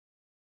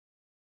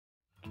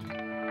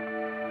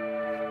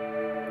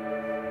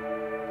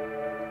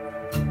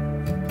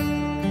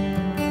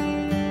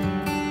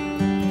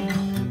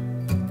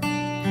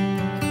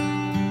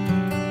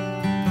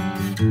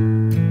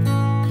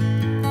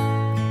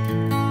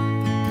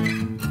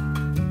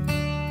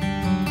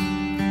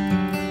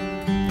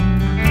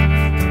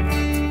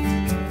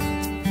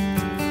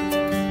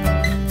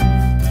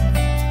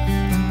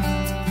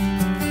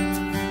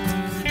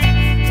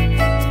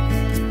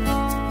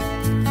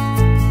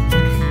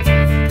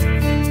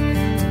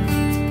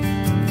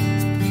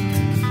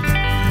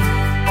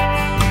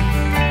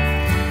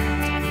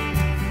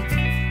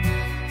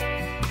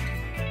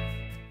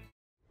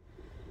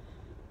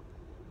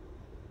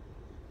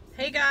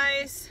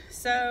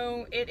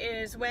it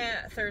is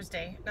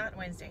Thursday, not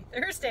Wednesday,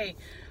 Thursday,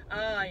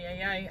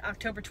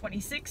 October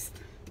 26th,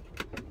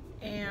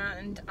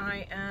 and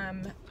I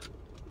am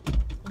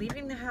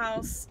leaving the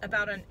house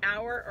about an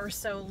hour or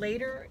so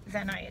later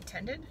than I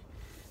intended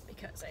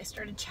because I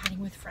started chatting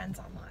with friends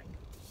online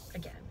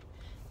again.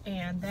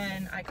 And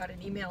then I got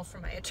an email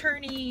from my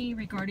attorney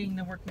regarding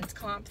the workman's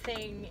comp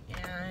thing,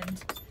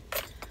 and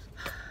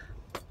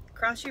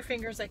cross your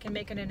fingers I can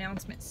make an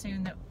announcement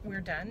soon that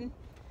we're done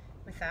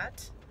with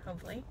that,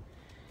 hopefully.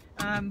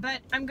 But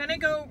I'm gonna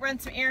go run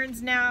some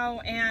errands now,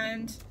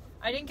 and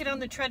I didn't get on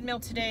the treadmill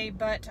today,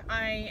 but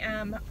I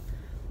am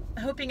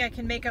hoping I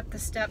can make up the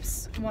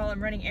steps while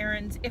I'm running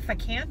errands. If I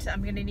can't,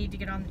 I'm gonna need to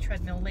get on the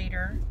treadmill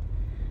later,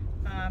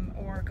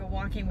 or go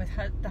walking with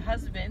the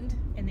husband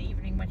in the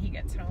evening when he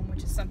gets home,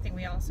 which is something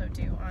we also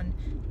do on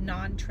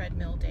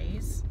non-treadmill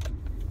days,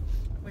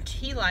 which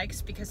he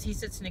likes because he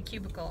sits in a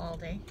cubicle all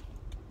day.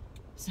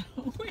 So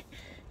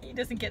he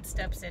doesn't get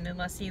steps in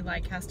unless he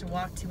has to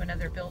walk to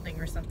another building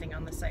or something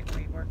on the site where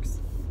he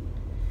works.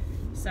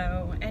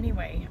 So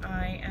anyway,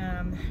 I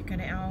am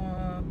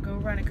gonna go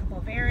run a couple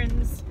of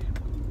errands.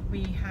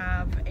 We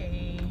have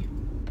a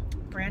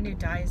brand new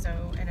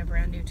Daiso and a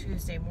brand new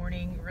Tuesday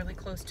morning really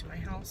close to my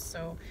house,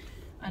 so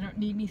I don't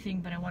need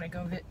anything, but I want to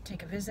go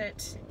take a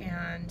visit,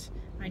 and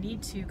I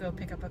need to go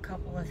pick up a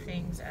couple of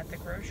things at the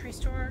grocery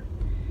store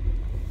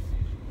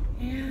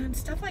and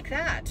stuff like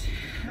that.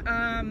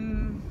 I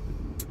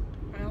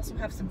also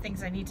have some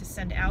things I need to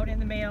send out in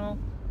the mail.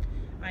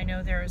 I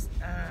know there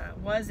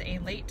was a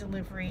late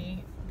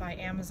delivery by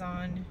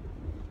Amazon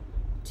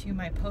to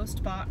my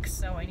post box,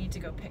 so I need to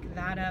go pick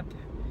that up.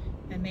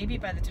 And maybe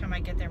by the time I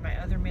get there, my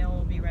other mail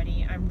will be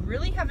ready. I'm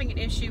really having an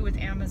issue with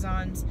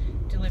Amazon's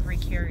delivery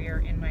carrier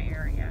in my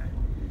area.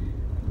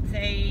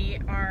 They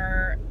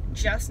are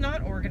just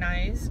not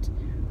organized.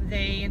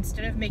 They,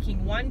 instead of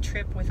making one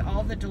trip with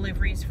all the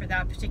deliveries for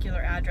that particular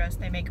address,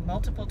 they make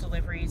multiple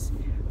deliveries.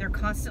 They're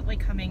constantly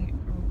coming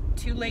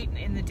too late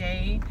in the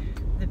day.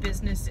 The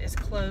business is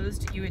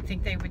closed. You would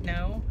think they would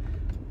know.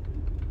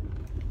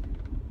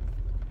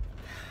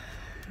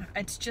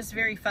 It's just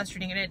very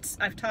frustrating, and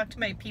I've talked to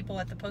my people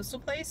at the postal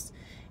place,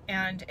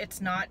 and it's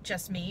not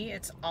just me,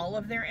 it's all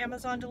of their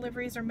Amazon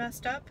deliveries are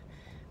messed up.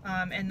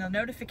 And the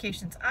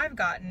notifications I've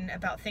gotten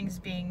about things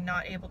being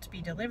not able to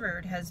be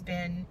delivered has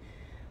been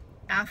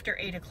after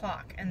 8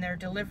 o'clock, and their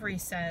delivery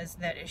says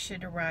that it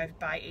should arrive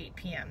by 8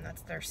 p.m.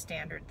 That's their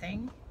standard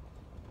thing.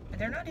 But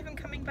they're not even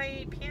coming by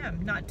 8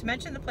 p.m. Not to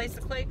mention the place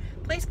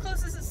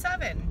closes at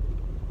 7.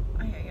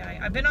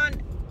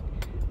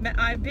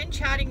 I've been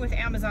chatting with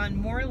Amazon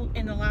more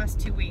in the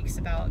last 2 weeks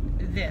about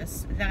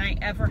this than I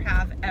ever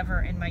have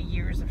in my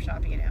years of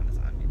shopping at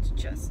Amazon. It's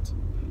just,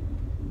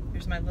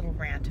 there's my little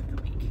rant of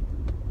the week.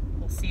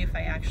 We'll see if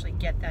I actually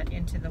get that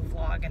into the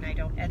vlog and I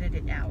don't edit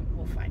it out.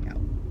 We'll find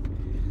out.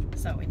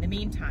 So in the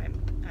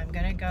meantime, I'm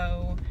gonna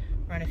go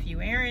run a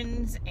few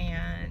errands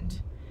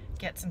and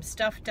get some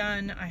stuff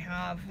done. I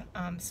have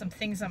some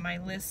things on my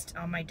list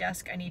on my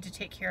desk I need to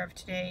take care of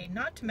today,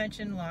 not to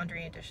mention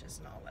laundry and dishes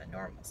and all that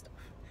normal stuff.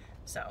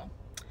 So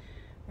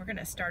we're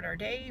gonna start our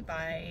day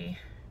by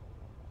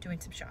doing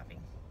some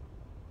shopping.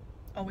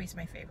 Always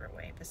my favorite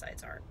way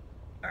besides art.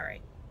 All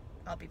right,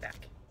 I'll be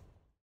back.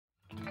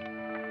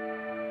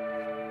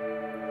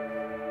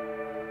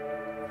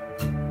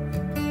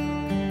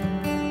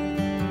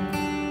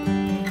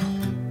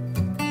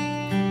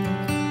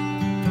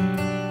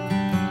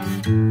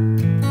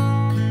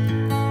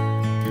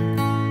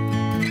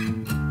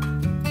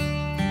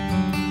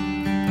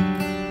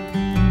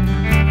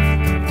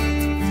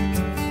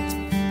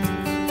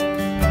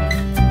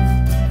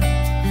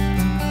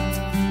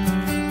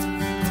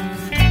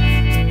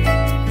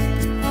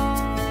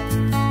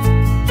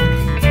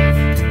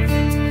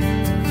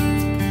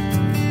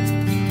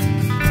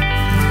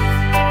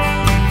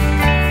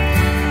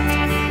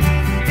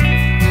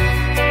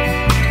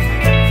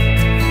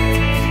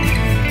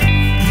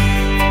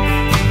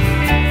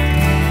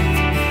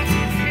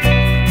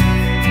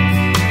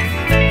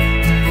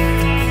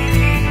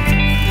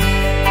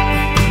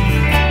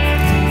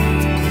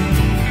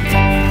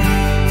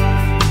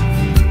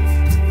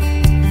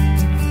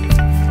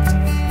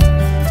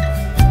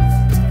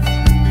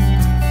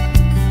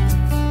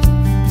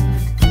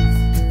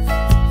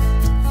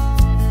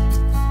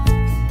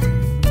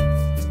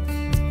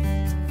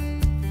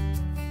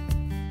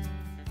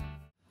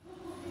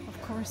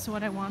 So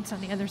what I want's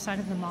on the other side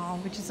of the mall,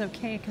 which is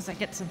okay because I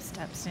get some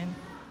steps in.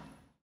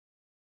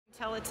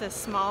 Tell it's a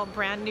small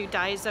brand new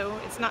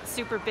Daiso. It's not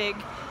super big,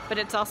 but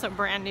it's also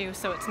brand new,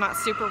 so it's not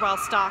super well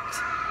stocked.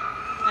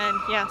 And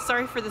yeah,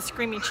 sorry for the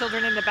screaming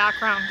children in the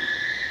background.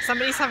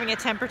 Somebody's having a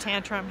temper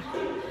tantrum.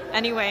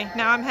 Anyway,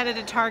 now I'm headed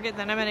to Target,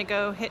 then I'm gonna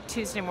go hit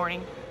Tuesday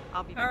morning.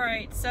 I'll be back. All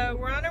right, so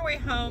we're on our way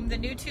home. The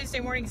new Tuesday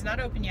morning's not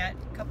open yet,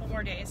 a couple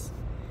more days.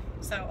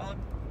 So I'll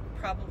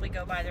probably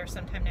go by there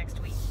sometime next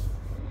week.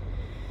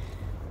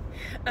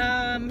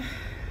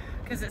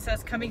 Because it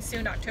says coming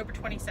soon, October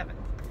 27th,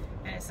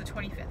 and it's the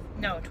 25th.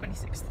 No,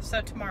 26th.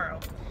 So tomorrow.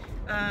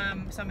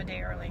 So I'm a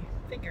day early.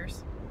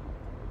 Figures.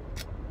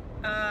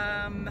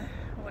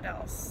 What what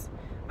else?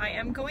 I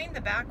am going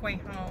the back way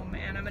home,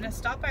 and I'm going to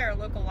stop by our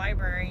local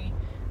library.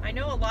 I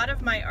know a lot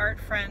of my art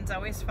friends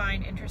always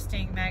find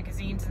interesting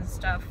magazines and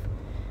stuff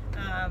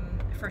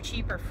for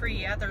cheap or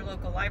free at their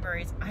local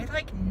libraries. I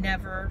like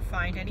never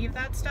find any of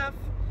that stuff.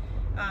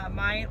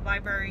 My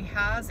library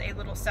has a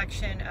little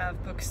section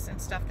of books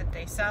and stuff that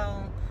they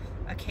sell.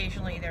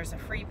 Occasionally there's a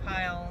free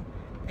pile.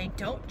 They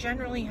don't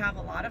generally have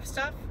a lot of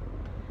stuff.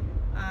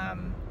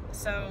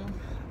 So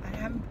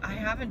I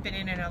haven't been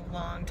in a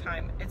long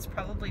time. It's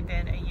probably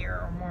been a year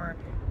or more,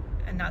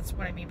 and that's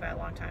what I mean by a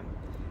long time.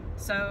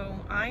 So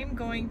I'm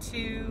going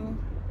to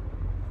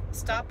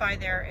stop by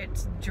there.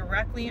 It's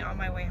directly on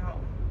my way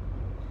home.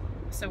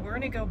 So we're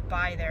going to go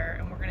by there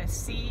and we're going to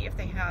see if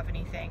they have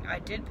anything. I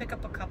did pick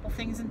up a couple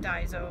things in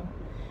Daiso,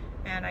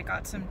 and I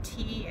got some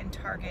tea in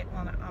Target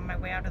on my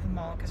way out of the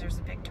mall because there's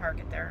a big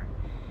Target there.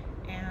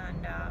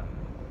 And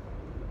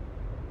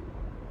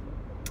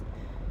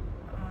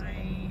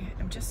I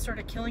am just sort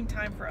of killing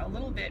time for a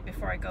little bit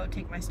before I go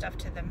take my stuff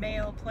to the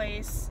mail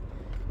place.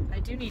 I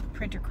do need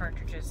printer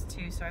cartridges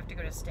too, so I have to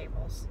go to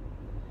Staples.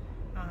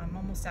 I'm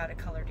almost out of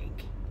colored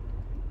ink.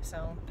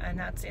 So, and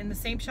that's in the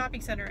same shopping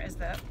center as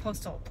the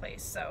postal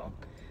place, so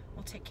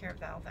we'll take care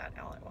of all that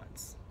all at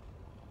once.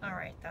 All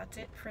right, that's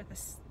it for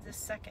this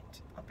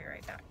second. I'll be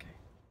right back.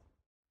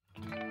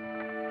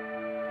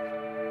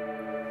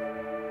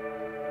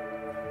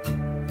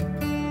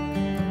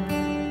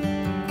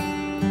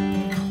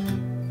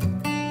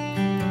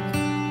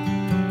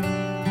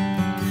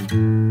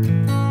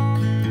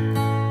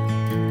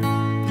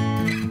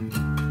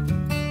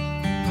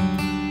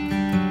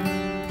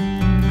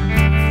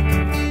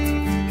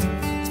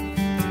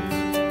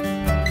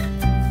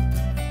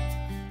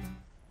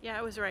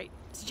 Right.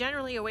 It's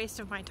generally a waste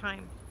of my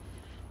time.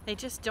 They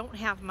just don't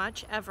have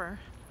much ever,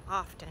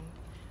 often,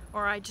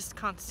 or I just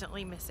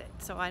constantly miss it.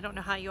 So I don't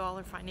know how you all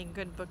are finding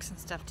good books and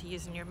stuff to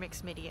use in your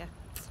mixed media.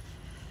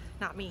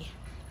 Not me.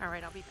 All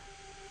right, I'll be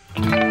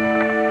back.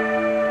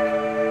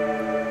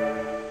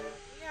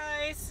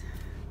 Hey guys,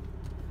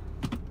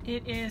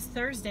 it is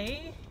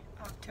Thursday,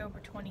 October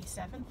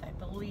 27th, I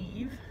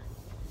believe.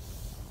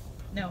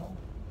 No,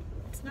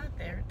 it's not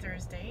there.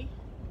 Thursday.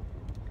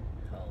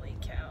 Holy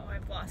cow,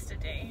 I've lost a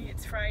day.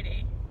 It's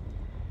Friday.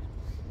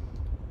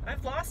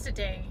 I've lost a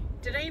day.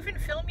 Did I even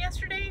film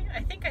yesterday? I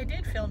think I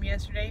did film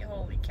yesterday.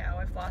 Holy cow,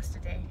 I've lost a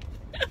day.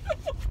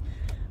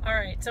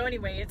 Alright, so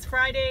anyway, it's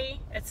Friday.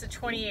 It's the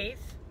 28th,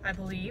 I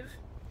believe.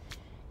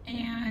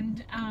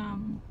 And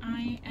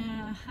I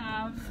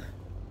have...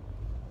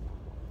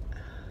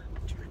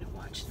 I'm trying to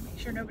watch to make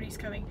sure nobody's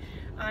coming.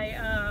 I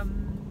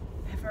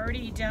have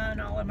already done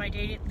all of my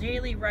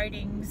daily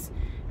writings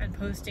and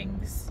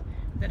postings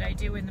that I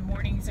do in the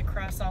mornings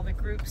across all the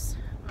groups.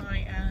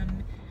 I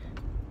am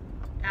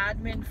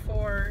admin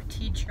for,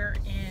 teacher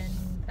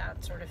in,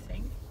 that sort of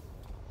thing.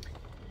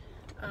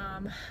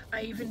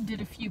 I even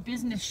did a few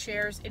business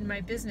shares in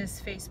my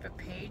business Facebook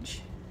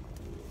page.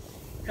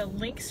 The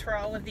links for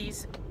all of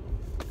these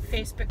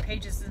Facebook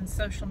pages and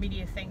social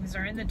media things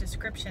are in the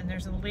description.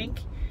 There's a link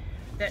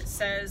that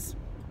says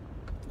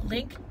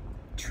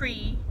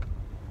Linktree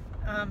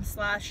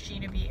 /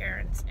 Gina B.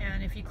 Ahrens,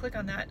 and if you click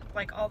on that,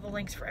 like, all the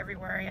links for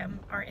everywhere I am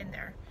are in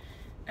there.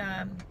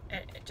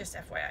 Just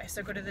FYI,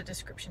 so go to the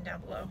description down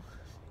below.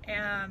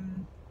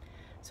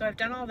 So I've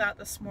done all that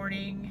this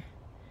morning,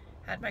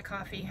 had my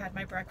coffee, had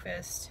my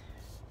breakfast.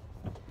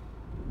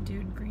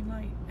 Dude, green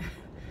light.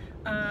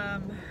 I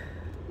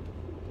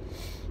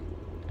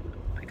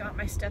got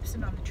my steps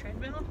in on the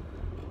treadmill,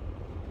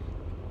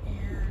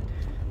 and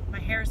my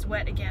hair's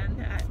wet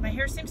again. My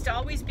hair seems to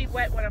always be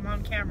wet when I'm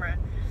on camera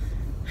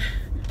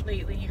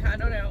lately. I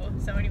don't know.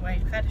 So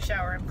anyway, I've had a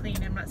shower. I'm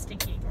clean. I'm not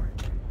stinky anymore.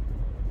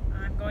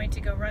 I'm going to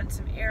go run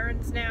some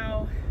errands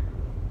now.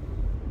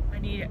 I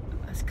need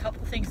a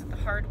couple things at the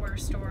hardware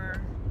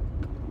store,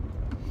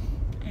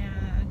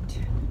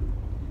 and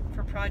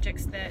for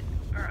projects that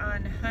are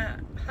on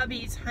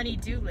hubby's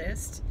honey-do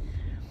list.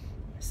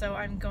 So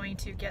I'm going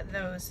to get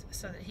those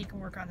so that he can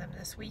work on them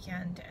this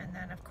weekend. And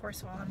then, of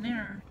course, while I'm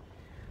there,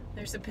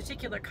 there's a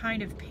particular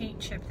kind of paint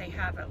chip they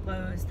have at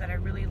Lowe's that I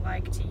really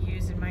like to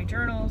use in my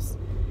journals,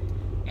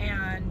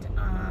 and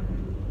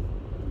I'm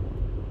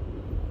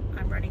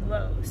running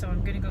low, so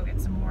I'm gonna go get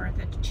some more.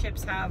 The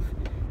chips have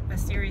a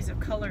series of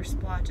color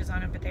splotches on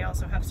them, but they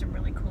also have some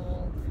really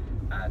cool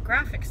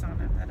graphics on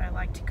them that I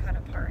like to cut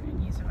apart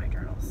and use in my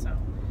journals, so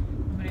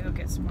I'm gonna go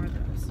get some more of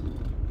those.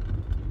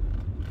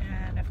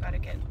 And I've got to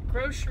get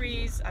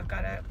groceries. I've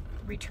got to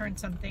return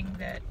something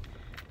that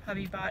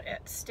hubby bought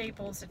at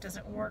Staples. It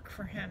doesn't work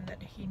for him,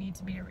 that he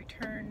needs me to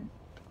return.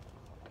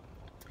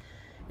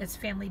 It's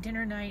family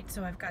dinner night,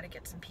 so I've got to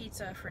get some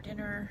pizza for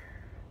dinner.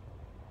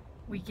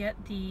 We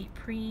get the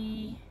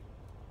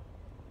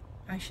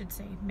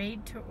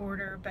made to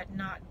order but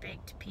not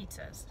baked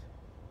pizzas.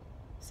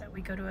 So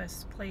we go to a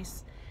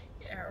place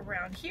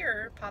around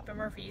here, Papa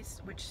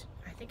Murphy's, which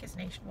I think is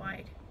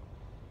nationwide.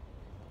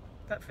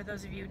 But for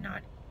those of you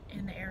not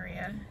in the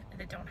area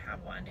that don't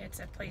have one, it's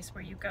a place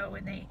where you go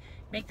and they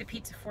make the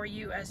pizza for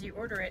you as you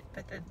order it,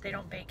 but they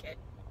don't bake it.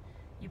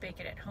 you bake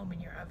it at home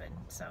in your oven.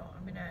 So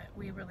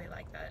we really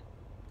like that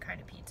kind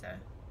of pizza.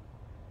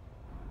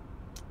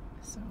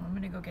 So I'm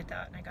gonna go get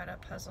that, and I got a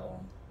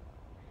puzzle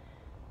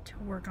to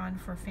work on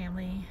for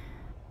family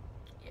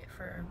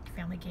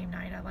game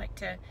night. I like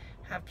to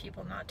have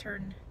people not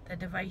turn the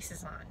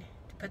devices on,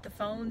 to put the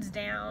phones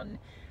down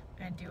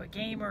and do a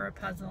game or a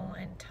puzzle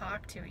and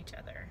talk to each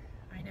other.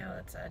 I know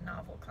it's a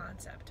novel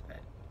concept,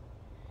 but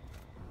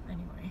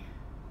anyway.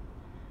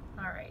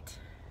 Alright,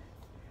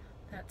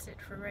 that's it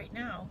for right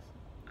now.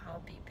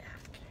 I'll be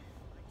back.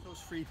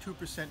 Lactose-free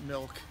 2%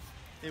 milk.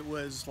 It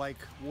was like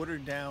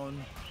watered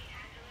down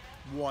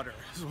water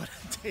is what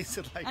it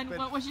tasted like. And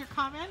what was your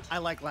comment? I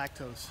like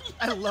lactose.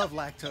 I love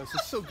lactose.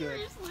 It's so good.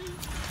 Seriously?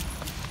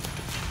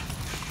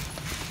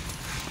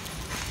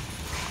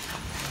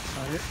 Is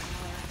that it?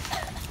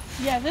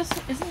 Yeah,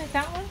 isn't it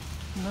that one?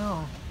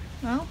 No.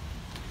 No?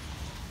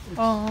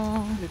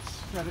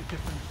 It's got a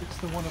different, it's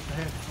the one up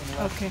ahead on the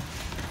left. Okay.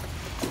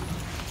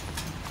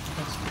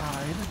 That's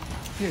tied.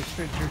 Here,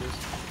 straight here it is.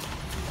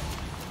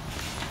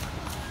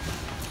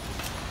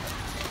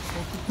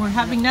 We're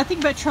having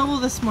nothing but trouble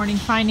this morning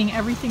finding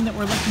everything that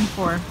we're looking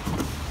for.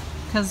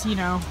 Because, you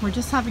know, we're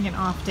just having an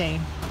off day.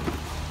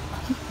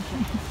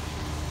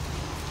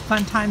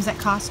 Fun times at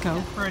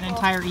Costco for an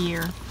entire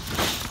year.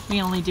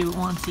 We only do it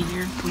once a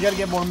year. We gotta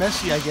get more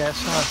messy, I guess.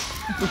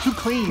 We're too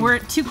clean. We're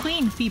too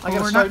clean, people.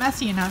 We're not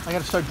messy enough. I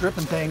gotta start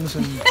dripping things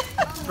and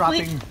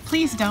dropping.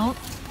 Please don't.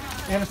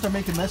 I gotta start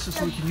making messes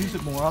so we can use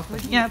it more often.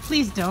 Yeah,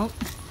 please don't.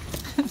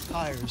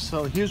 Tires.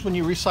 So here's when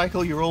you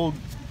recycle your old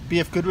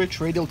BF Goodrich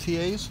radial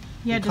TAs.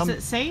 Yeah, does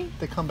it say?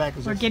 They come back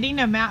as We're getting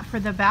a mat for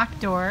the back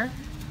door,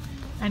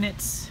 and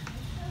it's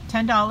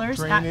 $10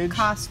 Drainage. at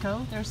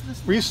Costco. There's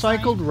this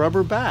recycled sign.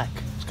 rubber back.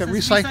 It's got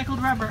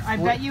recycled rubber. I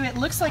bet you it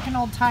looks like an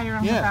old tire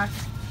on the back.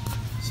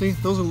 See,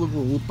 those are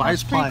little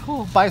bias plies.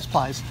 Cool. Bias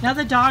plies. Now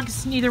the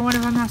dogs, neither one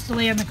of them has to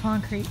lay on the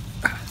concrete.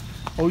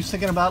 Always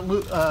thinking about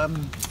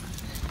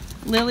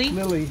Lily.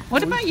 Lily.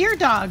 What about your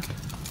dog?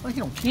 Well, you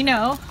don't care. You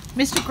know,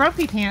 Mr.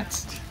 Grumpy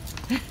Pants.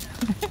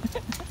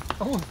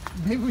 Oh,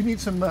 maybe we need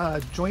some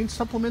joint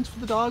supplements for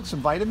the dog,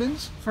 some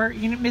vitamins. For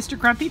Mr.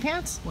 Grumpy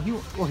Pants? Well,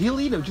 he'll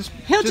eat them.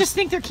 He'll just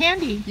think they're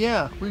candy.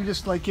 Yeah, we can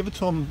just like give it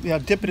to him. Yeah,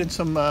 dip it in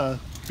some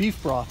beef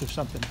broth or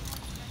something.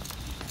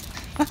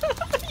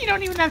 You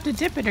don't even have to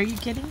dip it. Are you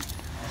kidding?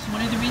 So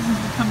one of the reasons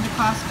we come to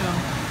Costco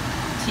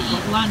to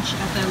eat lunch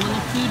at the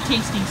little food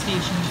tasting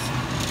stations.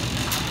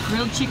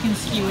 Grilled chicken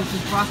skewers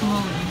with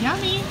guacamole.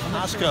 Yummy.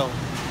 Costco.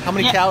 How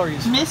many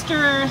calories?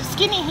 Mr.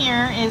 Skinny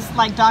here is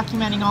like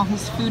documenting all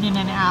his food in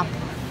an app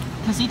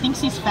because he thinks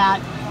he's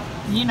fat,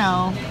 you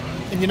know.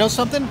 And you know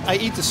something? I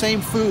eat the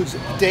same foods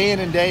day in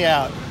and day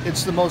out.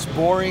 It's the most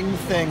boring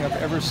thing I've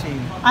ever seen.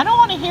 I don't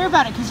want to hear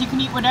about it because you can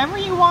eat whatever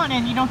you want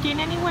and you don't gain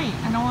any weight.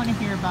 I don't want to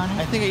hear about it.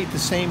 I think I eat the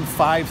same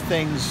 5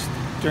 things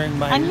during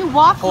my And you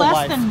walk whole less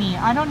life. than me.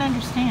 I don't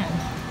understand.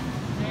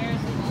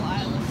 There's a little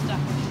aisle of stuff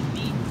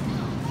we can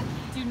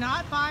eat. Do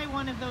not buy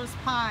one of those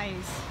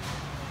pies.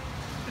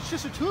 It's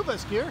just the 2 of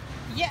us, dear.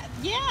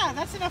 Yeah,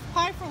 that's enough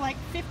pie for like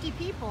 50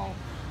 people.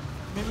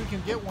 Maybe we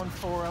can get one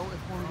for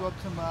when we go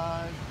up to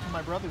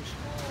my brother's.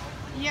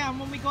 Yeah,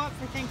 when we go up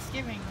for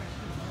Thanksgiving.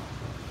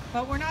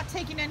 But we're not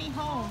taking any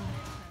home.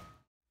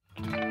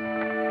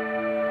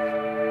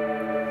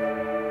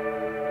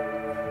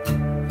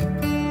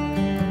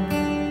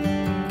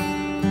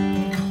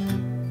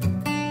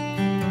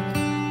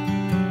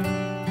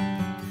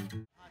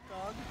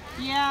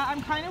 Yeah,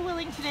 I'm kind of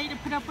willing today to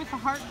put up with the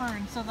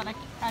heartburn so that I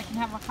can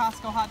have a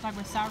Costco hot dog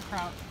with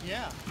sauerkraut.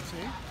 Yeah, see?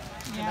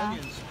 Yeah. And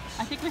onions.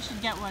 I think we should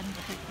get one.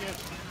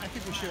 I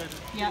think we should.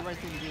 Yeah. It's the right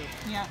thing to do.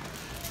 Yeah.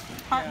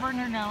 Heartburn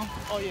or no.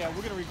 Oh yeah,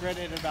 we're going to regret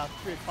it at about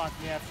 3 o'clock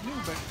in the afternoon,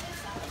 but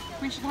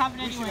we should have it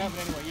we anyway. should have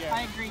it anyway, yeah.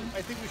 I agree.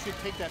 I think we should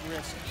take that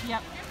risk.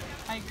 Yep,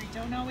 I agree.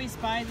 Don't always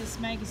buy this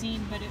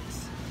magazine, but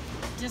it's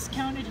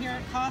discounted here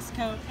at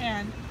Costco,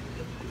 and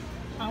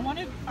I want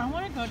to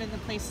go to the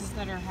places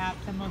that are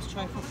the most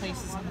joyful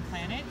places on the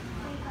planet.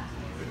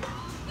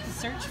 The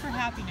search for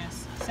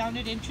happiness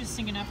sounded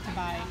interesting enough to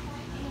buy.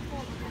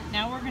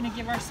 Now we're going to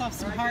give ourselves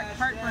some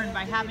heartburn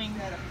by having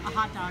a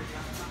hot dog.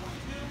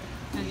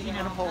 Because, you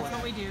know, that's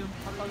what we do.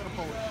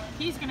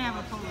 He's going to have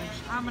a Polish.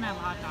 I'm going to have a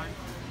hot dog.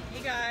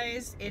 Hey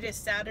guys, it is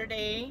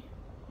Saturday,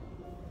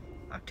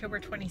 October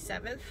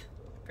 27th,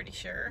 pretty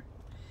sure.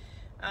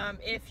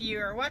 If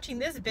you're watching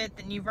this bit,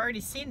 then you've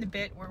already seen the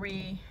bit where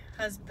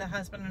the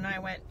husband and I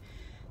went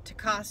to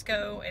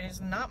Costco. It is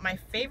not my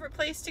favorite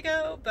place to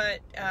go,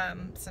 but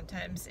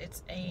sometimes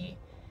it's a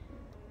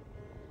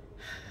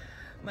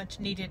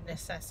much needed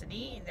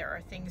necessity. There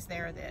are things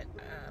there that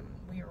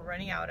we were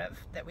running out of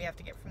that we have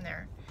to get from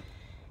there.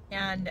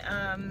 And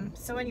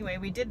so anyway,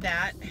 we did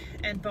that,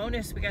 and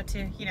bonus, we got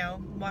to, you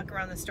know, walk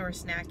around the store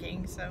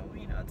snacking, so,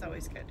 you know, it's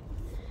always good.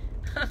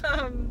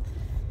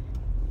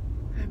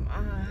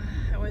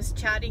 I was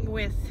chatting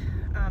with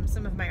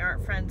some of my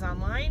art friends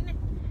online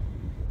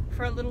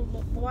for a little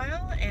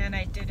while, and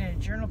I did a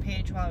journal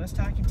page while I was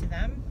talking to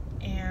them,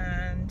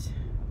 and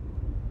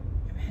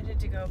I'm headed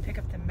to go pick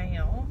up the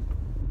mail.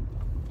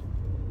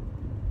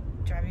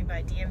 driving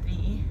by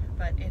DMV,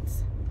 but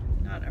it's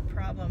not a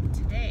problem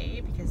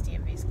today because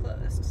DMV is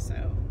closed,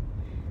 so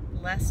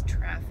less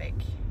traffic,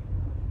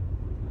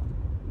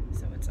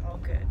 so it's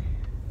all good.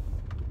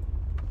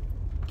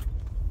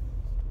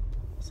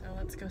 So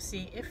let's go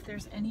see if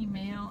there's any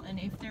mail, and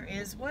if there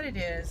is, what it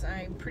is.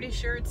 I'm pretty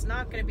sure it's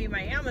not going to be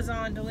my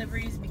Amazon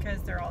deliveries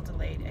because they're all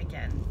delayed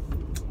again.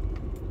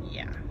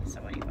 Yeah, so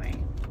anyway,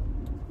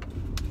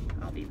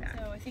 I'll be back.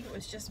 So I think it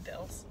was just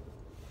bills.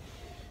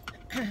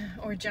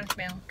 Or junk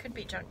mail. Could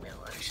be junk mail,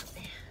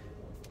 actually.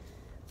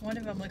 One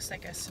of them looks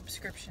like a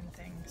subscription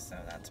thing, so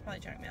that's probably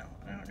junk mail.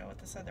 I don't know what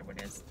this other one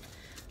is.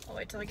 I'll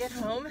wait till I get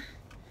home.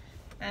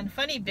 And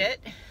funny bit,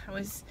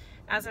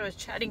 as I was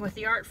chatting with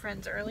the art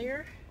friends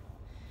earlier,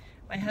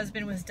 my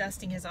husband was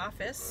dusting his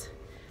office.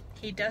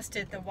 He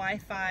dusted the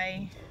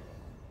Wi-Fi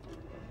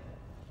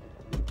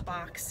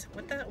box.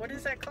 What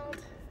is that called?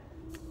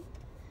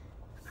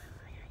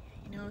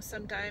 You know,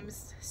 some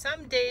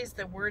days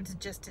the words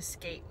just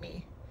escape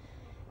me.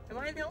 Am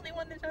I the only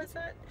one that does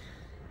that?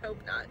 Hope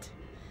not.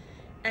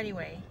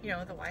 Anyway, you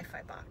know, the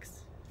Wi-Fi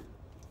box.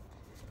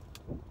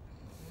 I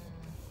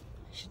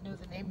should know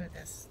the name of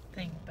this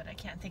thing, but I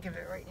can't think of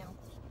it right now.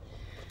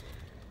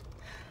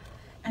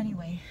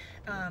 Anyway,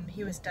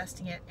 he was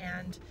dusting it,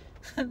 and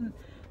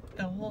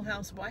the whole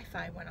house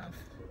Wi-Fi went off.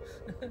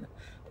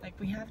 Like,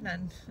 we have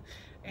none.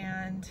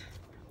 And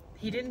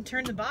he didn't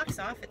turn the box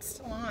off. It's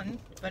still on,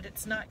 but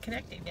it's not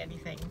connecting to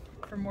anything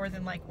for more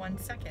than like 1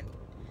 second.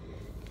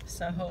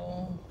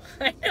 So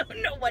I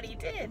don't know what he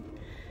did.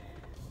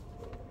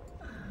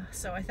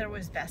 So I thought it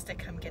was best to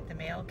come get the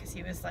mail because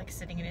he was like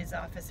sitting in his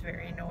office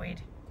very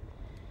annoyed.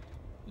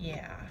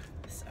 Yeah,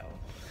 so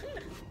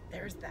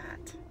there's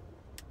that.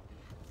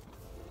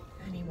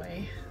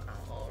 Anyway,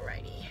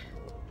 alrighty.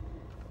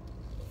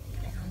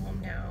 Gonna go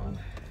home now.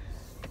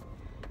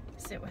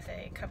 Sit with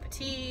a cup of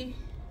tea.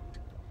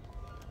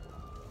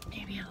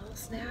 Maybe a little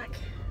snack.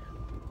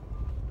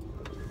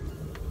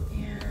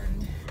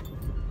 And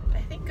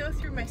I think go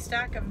through my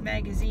stack of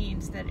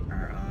magazines that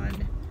are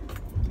on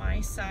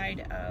my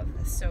side of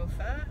the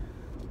sofa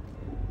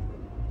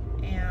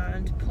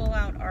and pull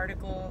out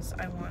articles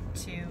I want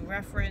to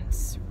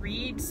reference,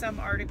 read some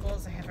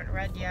articles I haven't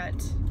read yet,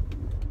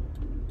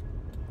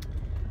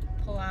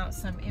 pull out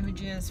some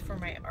images for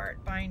my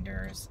art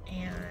binders,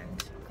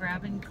 and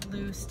grab and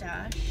glue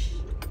stash.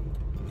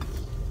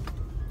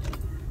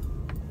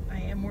 I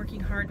am working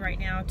hard right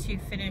now to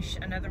finish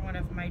another one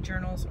of my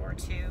journals or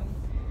two.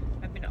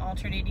 I've been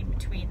alternating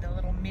between the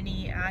little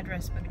mini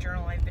address book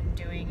journal I've been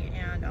doing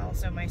and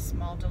also my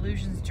small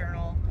delusions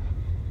journal.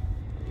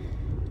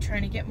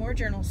 Trying to get more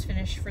journals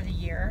finished for the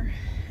year.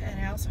 And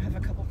I also have a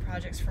couple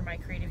projects for my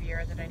creative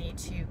year that I need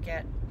to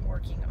get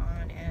working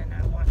on and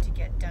I want to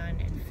get done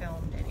and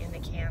filmed and in the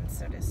can,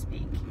 so to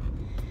speak.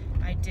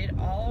 I did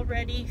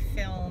already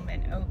film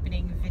an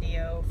opening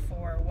video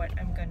for what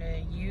I'm going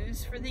to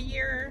use for the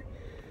year,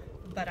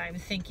 but I'm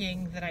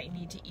thinking that I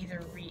need to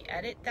either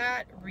re-edit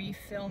that,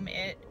 refilm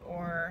it,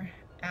 or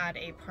add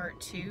a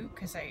part 2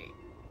 because I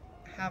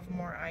have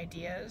more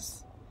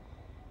ideas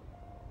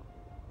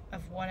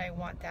of what I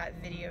want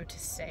that video to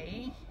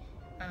say,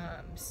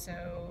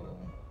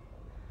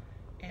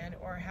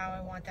 or how I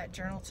want that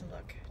journal to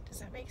look. Does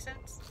that make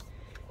sense?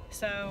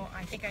 So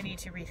I think I need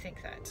to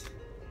rethink that.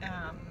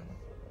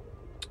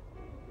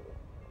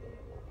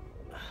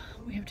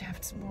 We have to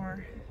have some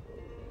more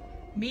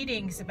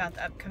meetings about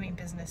the upcoming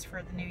business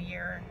for the new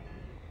year.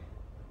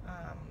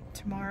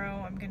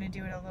 Tomorrow I'm gonna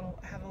do it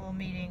have a little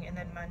meeting, and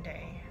then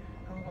Monday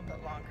a little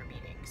bit longer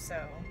meeting.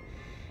 So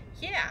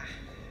yeah,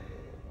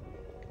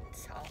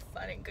 it's all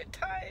fun and good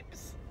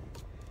times.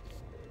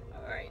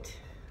 All right,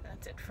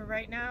 that's it for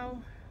right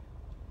now.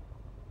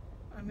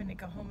 I'm gonna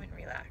go home and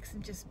relax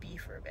and just be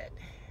for a bit.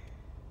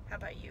 How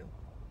about you?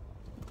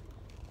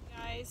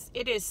 Guys,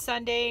 it is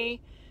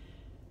Sunday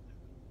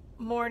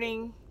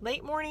morning,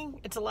 late morning.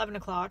 It's 11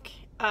 o'clock,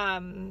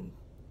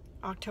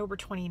 October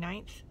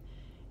 29th.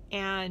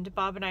 And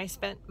Bob and I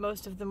spent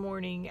most of the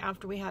morning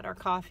after we had our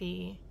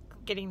coffee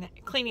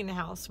cleaning the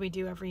house. We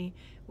do every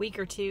week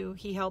or two.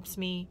 He helps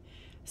me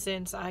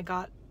since I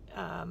got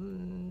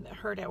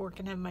hurt at work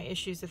and have my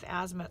issues with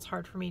asthma. It's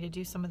hard for me to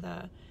do some of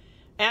the,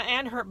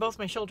 and hurt both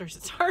my shoulders.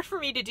 It's hard for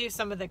me to do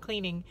some of the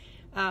cleaning,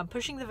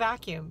 pushing the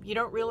vacuum. You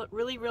don't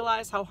really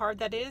realize how hard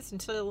that is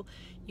until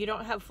you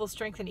don't have full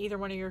strength in either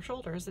one of your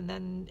shoulders, and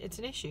then it's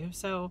an issue.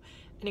 So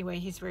anyway,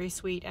 he's very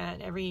sweet,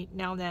 and every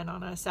now and then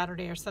on a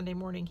Saturday or Sunday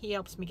morning, he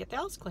helps me get the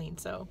house clean.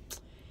 So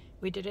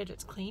we did it.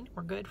 It's clean.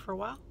 We're good for a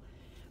while.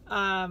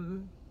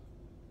 And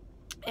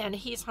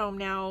he's home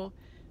now,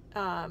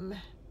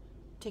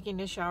 taking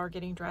a shower,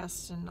 getting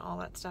dressed, and all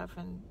that stuff.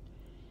 And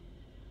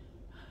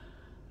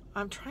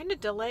I'm trying to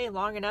delay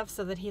long enough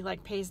so that he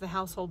like pays the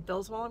household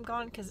bills while I'm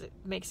gone, because it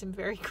makes him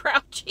very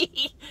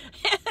grouchy.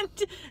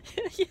 And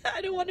yeah,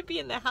 I don't want to be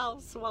in the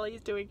house while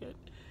he's doing it.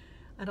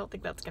 I don't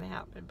think that's going to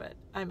happen, but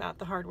I'm at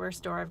the hardware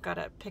store. I've got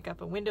to pick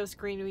up a window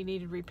screen we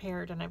needed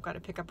repaired, and I've got to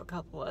pick up a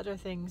couple other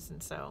things.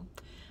 And so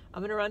I'm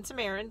going to run some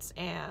errands,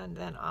 and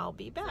then I'll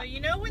be back. So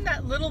you know when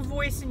that little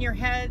voice in your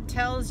head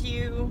tells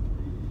you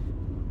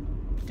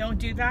don't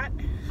do that.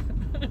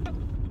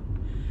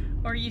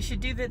 Or you should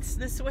do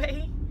this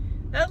way.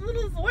 That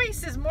little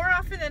voice is more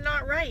often than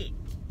not right.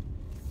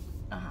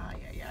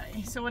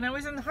 So when I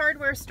was in the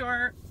hardware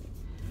store,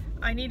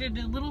 I needed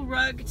a little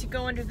rug to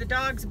go under the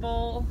dog's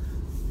bowl.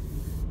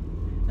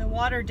 The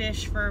water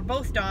dish for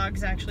both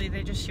dogs, actually.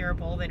 They just share a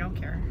bowl, they don't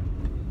care.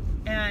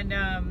 And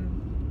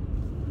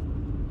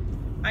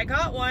I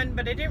got one,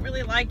 but I didn't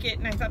really like it,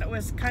 and I thought it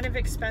was kind of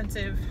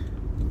expensive.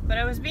 But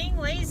I was being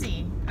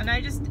lazy, and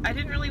I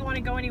didn't really want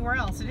to go anywhere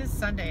else. It is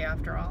Sunday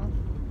after all.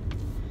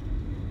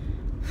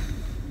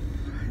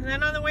 And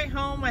then on the way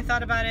home, I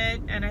thought about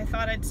it, and I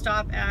thought I'd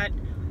stop at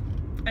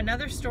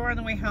another store on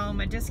the way home,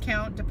 a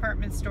discount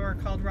department store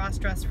called Ross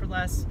Dress for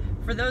Less.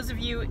 For those of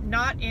you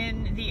not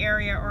in the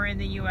area or in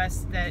the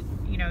US that,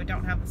 you know,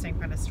 don't have the same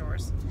kind of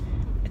stores.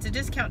 It's a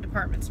discount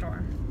department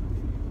store.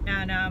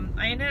 And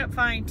I ended up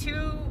finding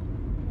 2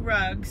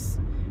 rugs.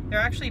 They're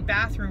actually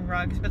bathroom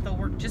rugs, but they'll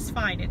work just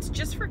fine. It's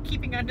just for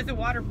keeping under the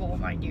water bowl,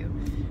 mind you,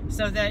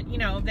 so that, you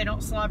know, they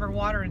don't slobber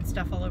water and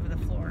stuff all over the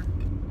floor.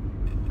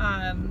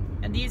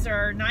 And these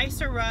are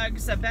nicer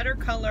rugs, a better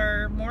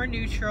color, more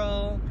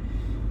neutral,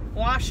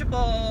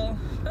 washable,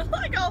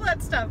 like all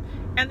that stuff.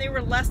 And they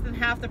were less than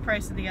half the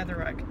price of the other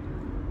rug.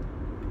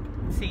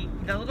 See,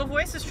 the little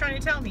voice is trying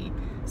to tell me.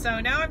 So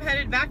now I'm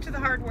headed back to the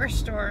hardware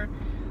store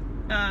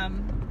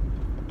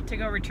to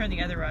go return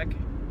the other rug.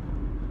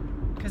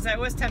 Because I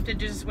was tempted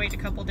to just wait a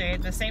couple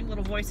days. The same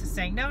little voice is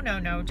saying, no, no,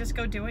 no, just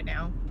go do it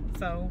now.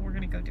 So we're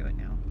going to go do it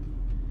now.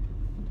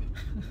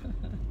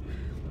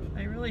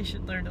 I really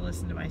should learn to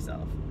listen to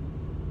myself.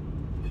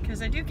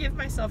 Because I do give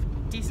myself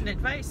decent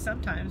advice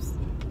sometimes.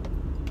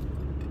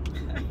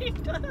 I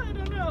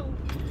don't know.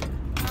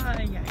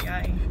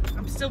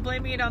 I'm still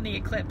blaming it on the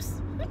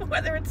eclipse.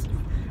 whether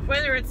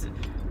it's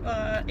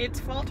its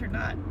fault or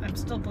not, I'm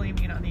still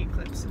blaming it on the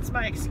eclipse. It's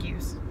my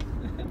excuse.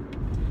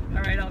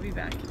 All right, I'll be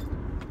back.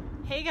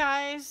 Hey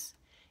guys,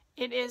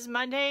 it is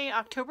Monday,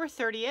 October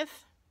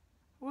 30th.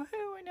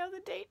 Woohoo! I know the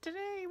date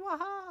today.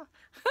 Waha!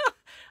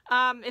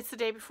 It's the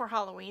day before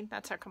Halloween.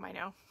 That's how come I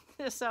know.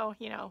 So,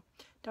 you know,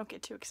 don't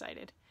get too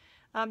excited.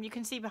 You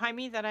can see behind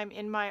me that I'm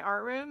in my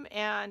art room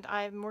and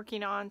I'm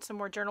working on some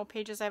more journal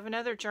pages. I have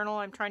another journal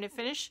I'm trying to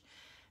finish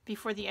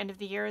before the end of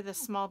the year, the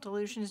Small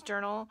Delusions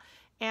journal.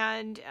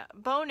 And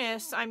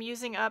bonus, I'm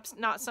using up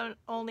not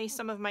only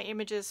some of my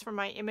images from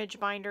my image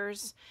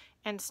binders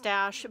and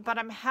stash, but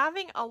I'm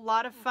having a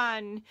lot of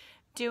fun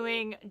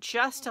doing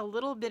just a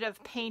little bit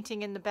of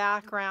painting in the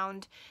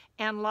background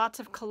and lots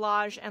of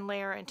collage and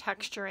layer and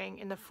texturing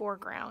in the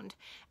foreground.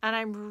 And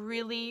I'm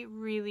really,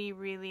 really,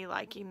 really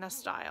liking the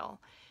style.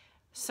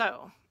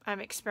 So I'm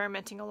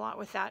experimenting a lot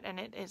with that, and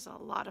it is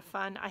a lot of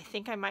fun. I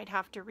think I might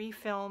have to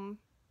refilm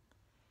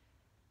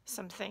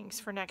some things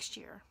for next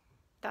year.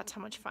 That's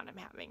how much fun I'm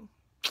having.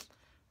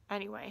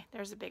 Anyway,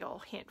 there's a big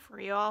old hint for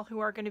you all who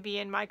are going to be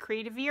in my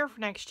creative year for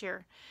next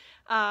year.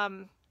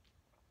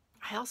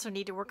 I also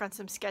need to work on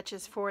some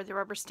sketches for the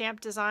rubber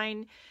stamp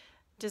designs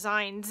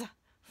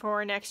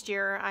for next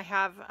year. I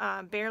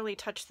have barely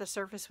touched the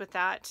surface with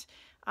that.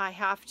 I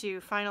have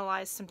to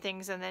finalize some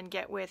things and then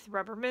get with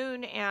Rubber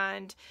Moon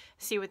and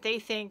see what they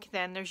think.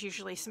 Then there's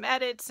usually some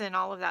edits and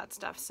all of that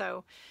stuff.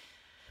 So,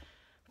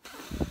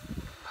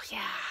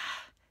 yeah.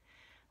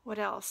 What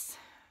else?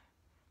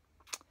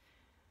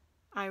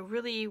 I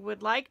really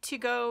would like to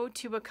go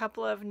to a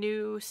couple of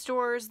new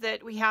stores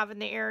that we have in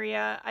the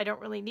area. I don't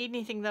really need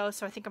anything though,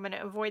 so I think I'm going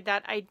to avoid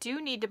that. I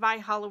do need to buy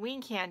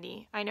Halloween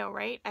candy. I know,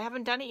 right? I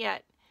haven't done it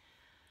yet.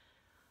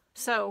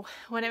 So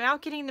when I'm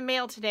out getting the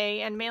mail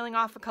today and mailing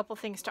off a couple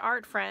things to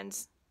art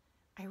friends,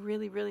 I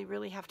really, really,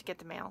 really have to get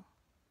the mail.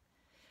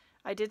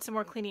 I did some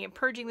more cleaning and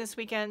purging this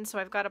weekend, so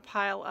I've got a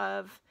pile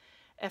of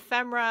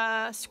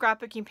ephemera,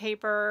 scrapbooking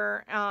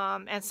paper,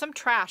 and some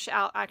trash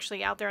out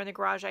there in the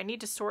garage. I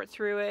need to sort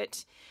through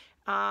it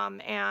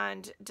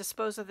and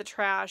dispose of the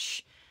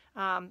trash,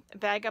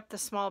 bag up the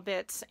small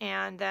bits,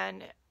 and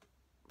then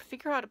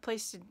figure out a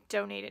place to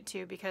donate it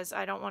to, because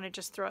I don't want to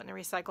just throw it in the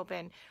recycle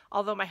bin.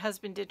 Although my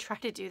husband did try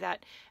to do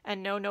that,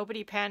 and no,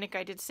 nobody panic.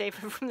 I did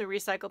save it from the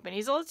recycle bin.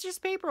 He's like, oh, it's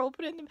just paper. We'll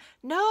put it in the...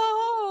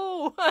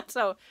 No!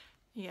 So,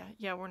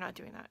 yeah, we're not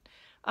doing that.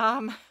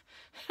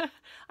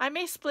 I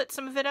may split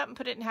some of it up and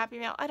put it in Happy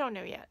Mail. I don't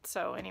know yet.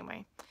 So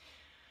anyway,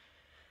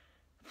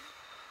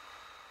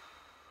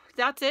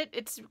 that's it.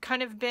 It's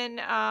kind of been,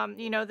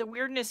 you know, the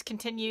weirdness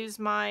continues.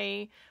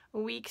 My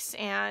weeks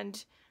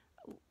and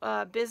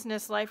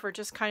business life are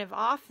just kind of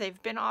off.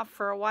 They've been off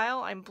for a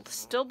while. I'm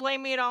still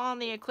blaming it all on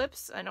the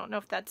eclipse. I don't know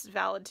if that's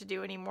valid to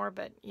do anymore,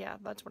 but yeah,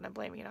 that's what I'm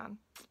blaming it on.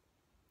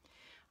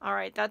 All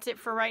right, that's it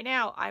for right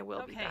now. I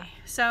will be back.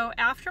 So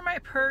after my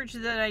purge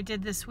that I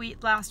did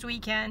last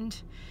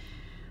weekend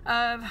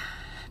of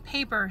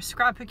paper,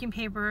 scrapbooking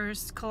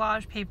papers,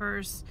 collage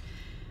papers,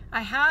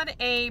 I had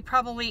a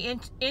probably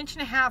inch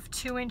and a half,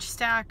 2-inch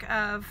stack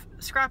of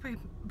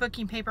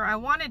scrapbooking paper I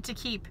wanted to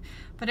keep,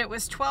 but it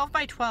was 12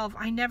 by 12.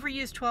 I never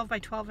use 12 by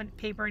 12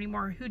 paper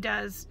anymore. Who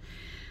does?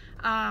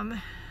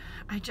 I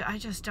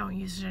just don't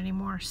use it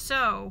anymore.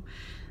 So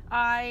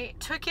I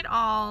took it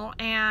all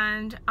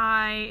and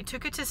I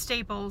took it to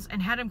Staples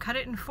and had him cut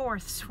it in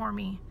fourths for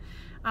me.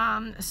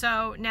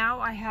 So now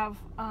I have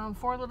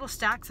 4 little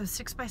stacks of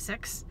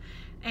 6x6,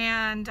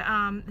 and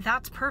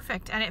that's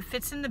perfect, and it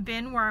fits in the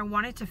bin where I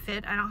want it to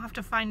fit. I don't have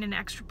to find an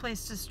extra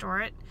place to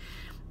store it.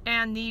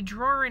 And the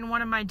drawer in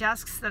one of my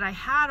desks that I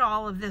had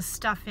all of this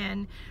stuff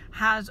in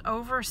has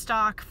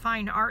overstock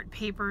fine art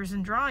papers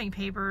and drawing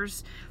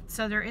papers.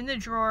 So they're in the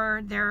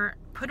drawer, they're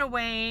put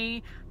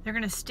away, they're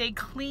gonna stay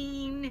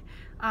clean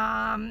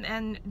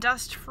and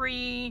dust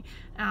free,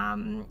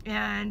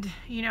 and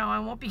you know, I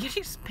won't be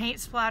getting paint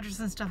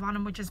splatters and stuff on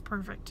them, which is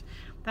perfect.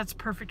 That's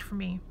perfect for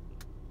me.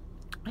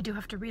 I do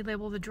have to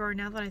relabel the drawer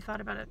now that I thought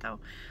about it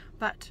though.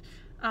 But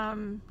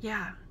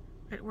yeah,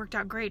 it worked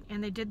out great,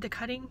 and they did the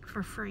cutting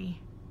for free.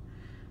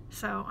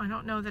 So I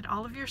don't know that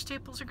all of your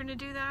Staples are going to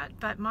do that,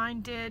 but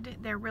mine did.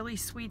 They're really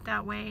sweet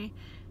that way,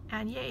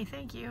 and yay,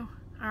 thank you.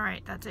 All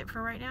right, that's it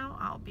for right now.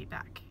 I'll be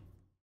back.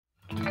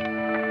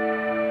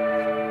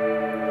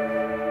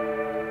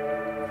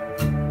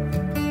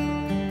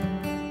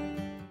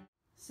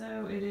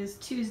 So it is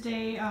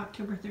Tuesday,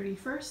 October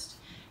 31st,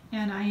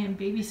 and I am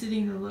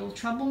babysitting the little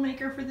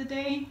troublemaker for the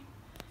day.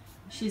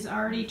 She's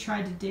already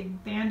tried to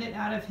dig Bandit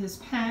out of his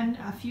pen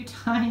a few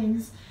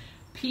times,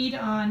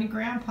 peed on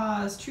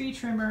Grandpa's tree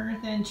trimmer,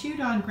 then chewed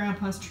on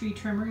Grandpa's tree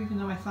trimmer, even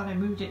though I thought I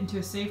moved it into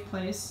a safe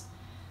place.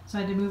 So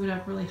I had to move it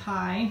up really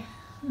high.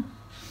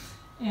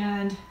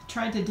 And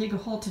tried to dig a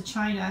hole to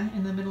China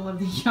in the middle of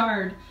the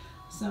yard.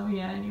 So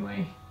yeah,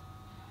 anyway.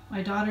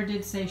 My daughter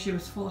did say she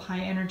was full of high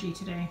energy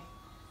today.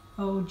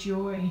 Oh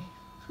joy.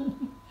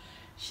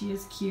 She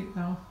is cute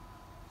though.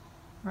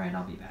 Alright,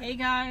 I'll be back. Hey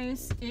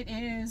guys, it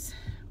is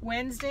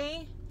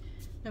Wednesday,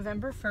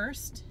 November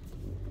 1st.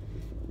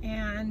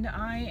 And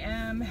I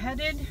am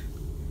headed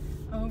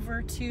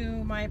over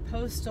to my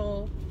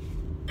postal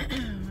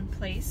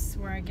place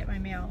where I get my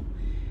mail.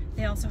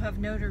 They also have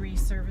notary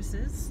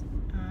services.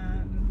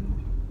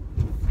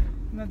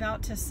 I'm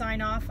about to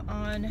sign off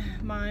on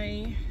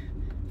my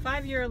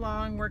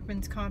 5-year-long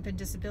workman's comp and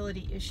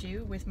disability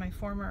issue with my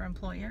former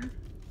employer.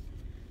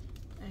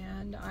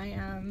 And I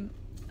am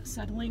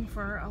settling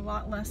for a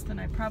lot less than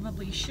I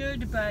probably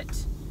should, but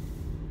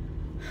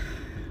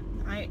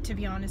to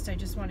be honest, I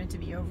just want it to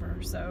be over,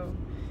 so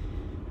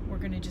we're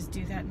gonna just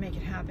do that and make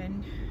it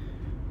happen.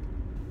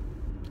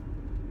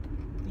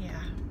 Yeah,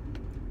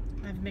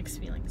 I have mixed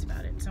feelings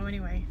about it. So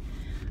anyway,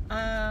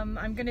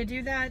 I'm gonna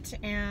do that,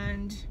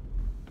 and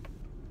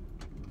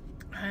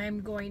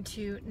I'm going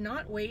to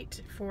not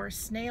wait for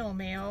snail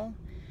mail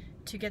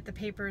to get the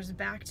papers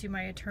back to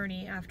my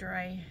attorney after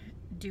I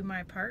do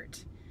my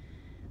part.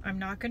 I'm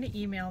not going to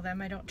email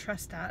them. I don't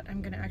trust that.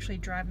 I'm going to actually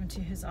drive him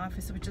to his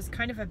office, which is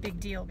kind of a big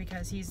deal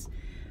because he's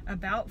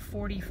about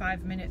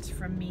 45 minutes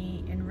from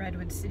me in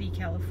Redwood City,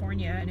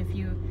 California. And if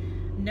you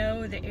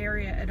know the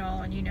area at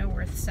all and you know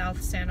where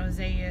South San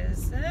Jose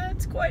is,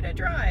 that's quite a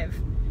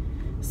drive.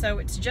 So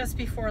it's just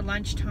before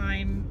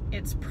lunchtime.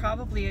 It's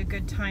probably a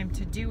good time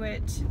to do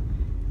it.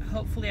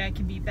 Hopefully I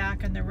can be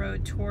back on the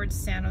road towards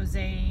San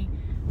Jose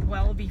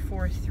well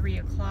before 3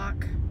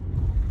 o'clock.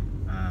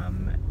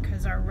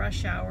 Because our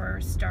rush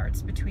hour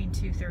starts between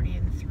 2:30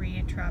 and 3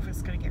 and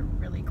traffic's going to get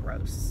really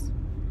gross.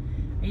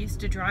 I used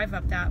to drive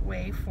up that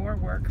way for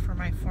work for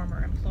my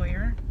former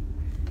employer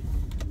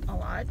a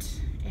lot,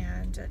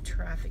 and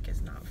traffic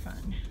is not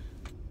fun.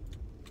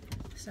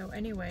 So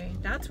anyway,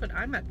 that's what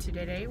I'm up to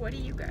today. What are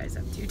you guys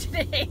up to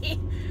today?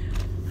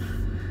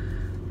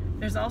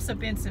 There's also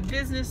been some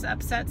business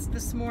upsets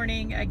this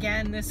morning,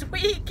 again this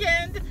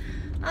weekend.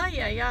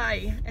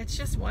 Ay. It's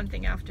just one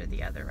thing after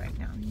the other right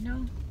now, you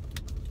know?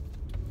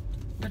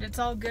 But it's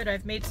all good.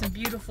 I've made some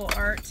beautiful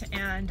art,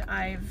 and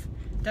I've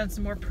done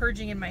some more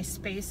purging in my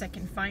space. I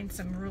can find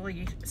some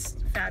really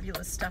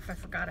fabulous stuff I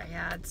forgot I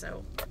had.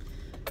 So,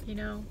 you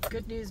know,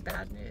 good news,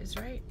 bad news,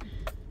 right?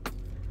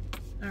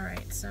 All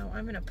right, so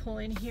I'm gonna pull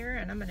in here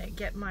and I'm gonna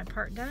get my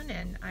part done,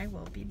 and I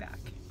will be back.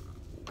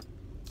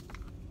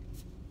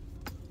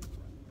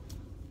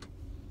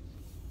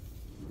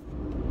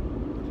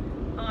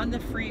 On the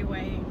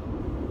freeway.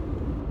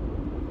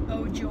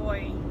 Oh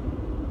joy.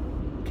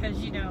 Because,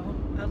 you know,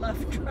 I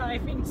love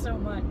driving so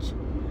much.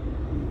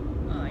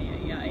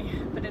 Ay.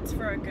 But it's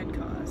for a good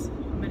cause.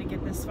 I'm gonna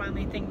get this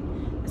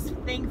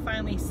thing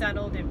finally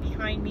settled and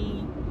behind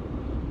me.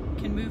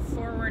 Can move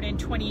forward in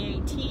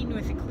 2018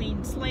 with a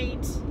clean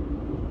slate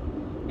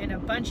in a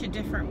bunch of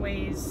different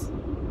ways.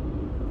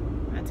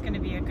 That's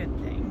gonna be a good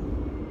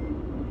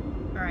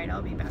thing. All right,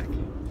 I'll be back.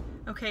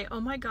 Okay,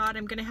 oh my God,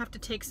 I'm gonna have to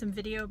take some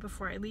video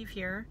before I leave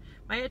here.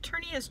 My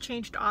attorney has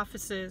changed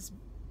offices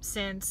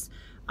since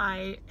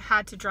I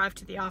had to drive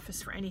to the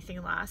office for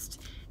anything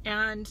last.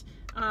 And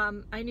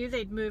I knew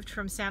they'd moved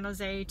from San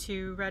Jose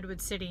to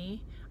Redwood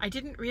City. I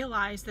didn't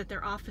realize that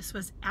their office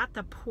was at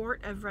the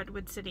port of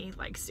Redwood City.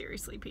 Like,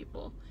 seriously,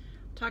 people.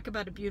 Talk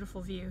about a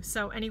beautiful view.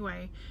 So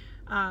anyway,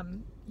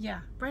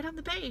 yeah, right on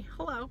the bay.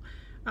 Hello.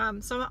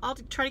 So I'll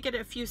try to get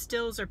a few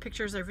stills or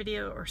pictures or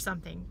video or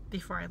something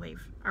before I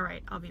leave. All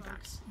right, I'll be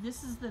back.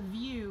 This is the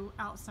view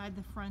outside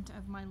the front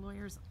of my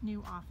lawyer's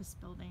new office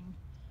building.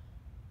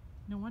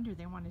 No wonder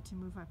they wanted to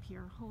move up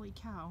here. Holy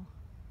cow.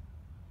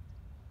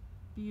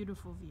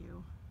 Beautiful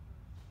view.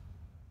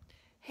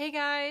 Hey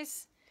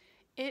guys,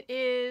 it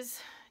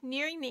is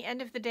nearing the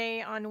end of the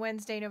day on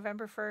Wednesday,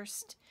 November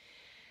 1st,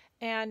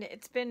 and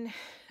it's been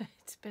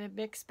a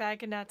mixed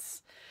bag of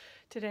nuts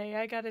today,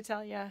 I gotta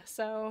tell you.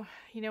 So,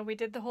 you know, we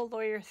did the whole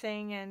lawyer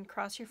thing, and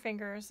cross your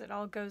fingers, it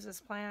all goes as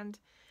planned.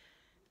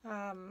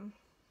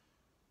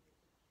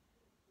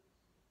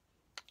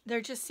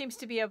 There just seems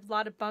to be a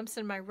lot of bumps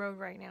in my road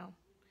right now,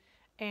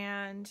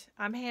 and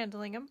I'm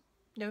handling them,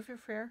 no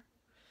fear.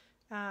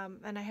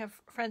 And I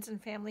have friends and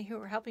family who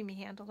are helping me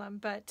handle them,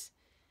 but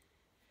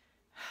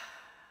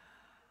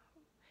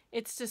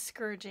it's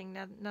discouraging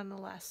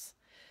nonetheless.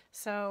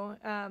 So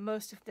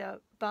most of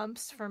the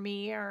bumps for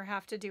me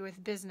have to do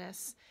with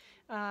business.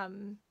 They're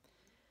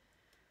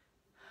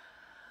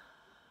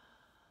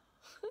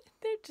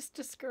just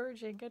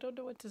discouraging. I don't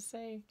know what to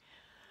say.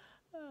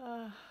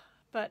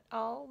 But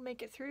I'll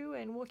make it through,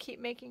 and we'll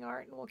keep making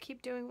art, and we'll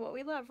keep doing what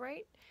we love,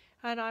 right?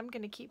 And I'm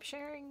going to keep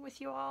sharing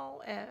with you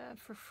all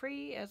for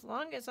free as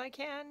long as I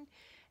can.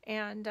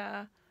 And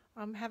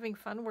I'm having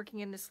fun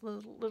working in this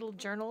little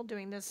journal,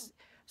 doing this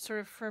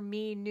sort of, for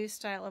me, new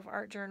style of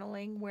art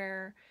journaling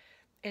where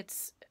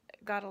it's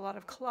got a lot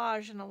of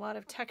collage and a lot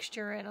of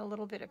texture and a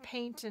little bit of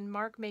paint and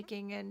mark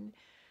making, and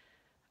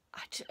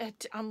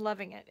I'm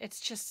loving it. It's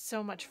just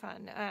so much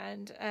fun,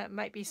 and it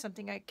might be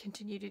something I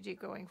continue to do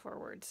going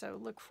forward, so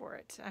look for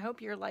it. I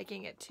hope you're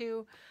liking it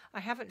too.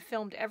 I haven't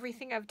filmed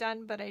everything I've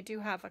done, but I do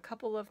have a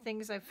couple of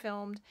things I've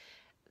filmed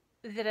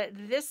that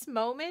at this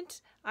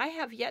moment I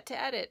have yet to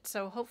edit,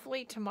 so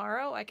hopefully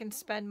tomorrow I can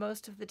spend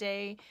most of the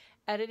day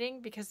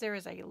editing, because there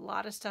is a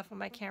lot of stuff on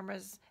my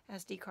camera's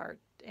SD card,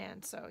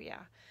 and so yeah.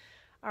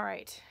 All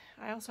right,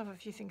 I also have a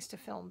few things to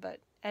film,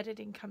 but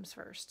editing comes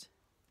first.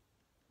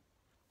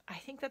 I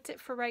think that's it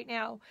for right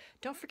now.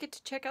 Don't forget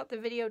to check out the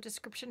video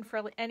description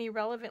for any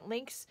relevant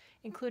links,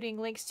 including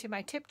links to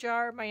my tip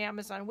jar, my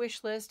Amazon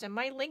wish list, and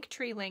my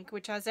Linktree link,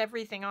 which has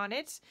everything on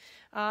it,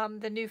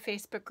 the new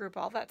Facebook group,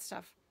 all that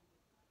stuff.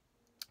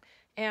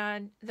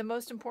 And the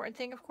most important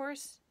thing, of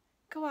course,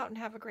 go out and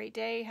have a great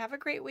day. Have a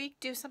great week.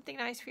 Do something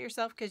nice for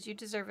yourself, because you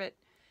deserve it.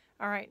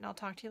 All right, and I'll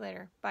talk to you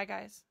later. Bye,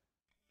 guys.